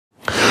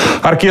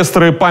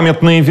Оркестры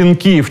 «Памятные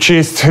венки» в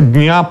честь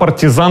Дня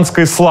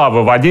партизанской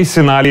славы. В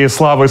Одессе на Аллее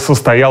Славы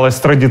состоялось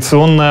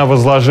традиционное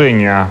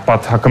возложение.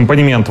 Под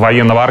аккомпанемент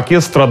военного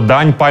оркестра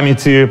дань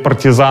памяти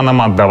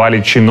партизанам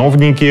отдавали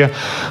чиновники,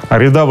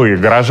 рядовые,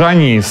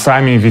 горожане и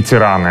сами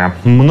ветераны.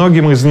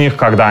 Многим из них,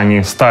 когда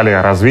они стали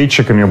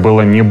разведчиками,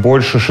 было не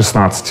больше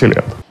 16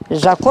 лет.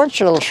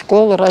 Закончила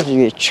школу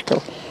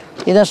разведчиков.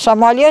 И на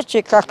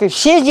самолете, как и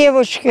все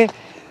девочки,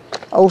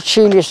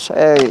 учились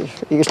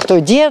и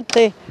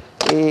студенты,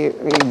 и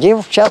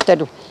девчата.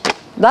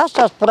 Нас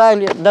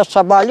отправили на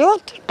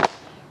самолет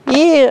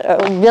и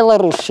в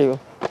Белоруссию.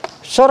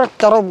 В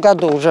 42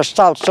 году, уже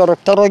стал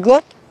 42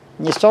 год,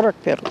 не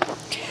 41-й.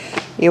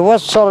 И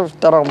вот в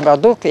 42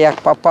 году я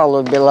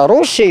попала в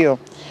Белоруссию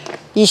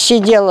и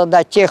сидела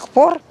до тех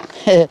пор,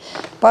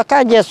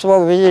 пока не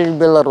освободили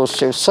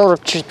Белоруссию. В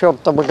 44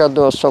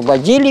 году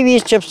освободили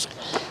Витебск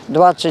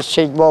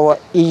 27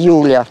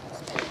 июля.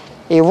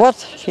 И вот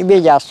и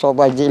меня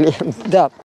освободили. Да.